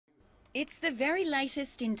It's the very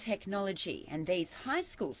latest in technology, and these high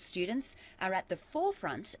school students are at the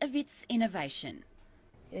forefront of its innovation.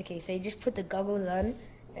 Okay, so you just put the goggles on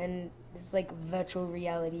and it's like virtual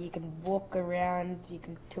reality. You can walk around, you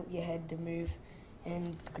can tilt your head to move,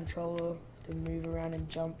 and the controller to move around and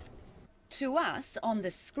jump. To us, on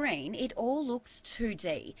the screen, it all looks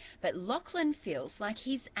 2D, but Lachlan feels like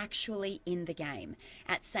he's actually in the game.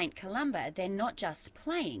 At St Columba, they're not just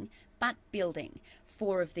playing, but building.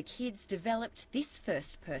 4 of the kids developed this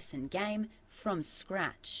first-person game from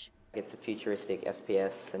scratch. It's a futuristic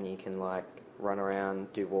FPS and you can like run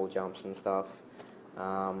around, do wall jumps and stuff.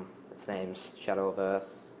 Its name's Shadow of Earth.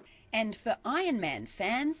 And for Iron Man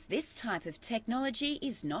fans, this type of technology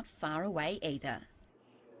is not far away either.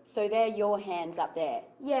 So they're your hands up there?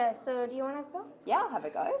 Yeah, so do you want to have a go? Yeah, I'll have a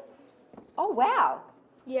go. Oh, wow.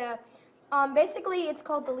 Yeah. Basically, it's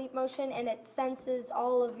called the leap motion, and it senses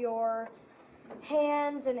all of your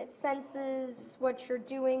hands, and it senses what you're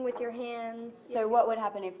doing with your hands. So what would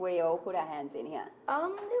happen if we all put our hands in here?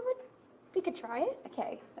 We could try it.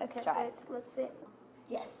 Okay, let's try it. Let's see.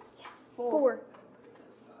 Yes. 4.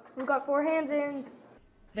 We've got 4 hands in.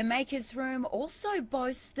 The Makers Room also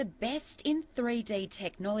boasts the best in 3D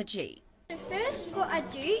technology. So first what I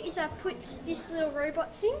do is I put this little robot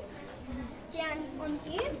thing down on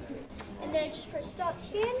here, and then I just press start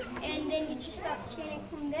scan, and then you just start scanning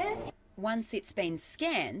from there. Once it's been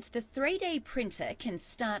scanned, the 3D printer can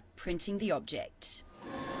start printing the object.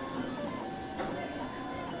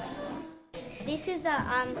 This is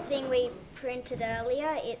a thing we printed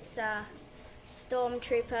earlier. It's a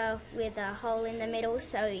stormtrooper with a hole in the middle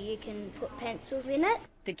so you can put pencils in it.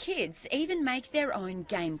 The kids even make their own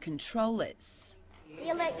game controllers. The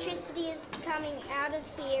electricity is coming out of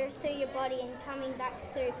here through your body and coming back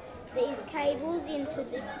through these cables into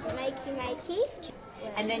this makey.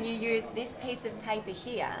 And then you use this piece of paper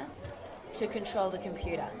here to control the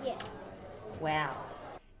computer? Yeah. Wow.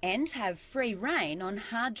 And have free rein on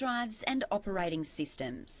hard drives and operating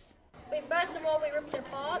systems. First of all, we ripped it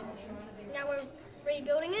apart. Now we're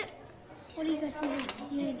rebuilding it. What do you guys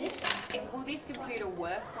think? You need this? Will this computer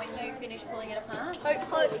work when you finish pulling it apart?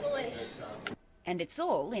 Hopefully. And it's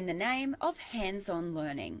all in the name of hands-on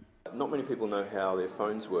learning. Not many people know how their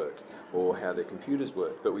phones work or how their computers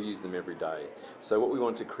work, but we use them every day. So what we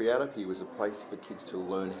wanted to create up here was a place for kids to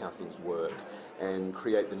learn how things work and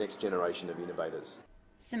create the next generation of innovators.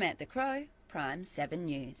 Samantha Crowe, Prime 7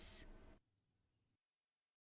 News.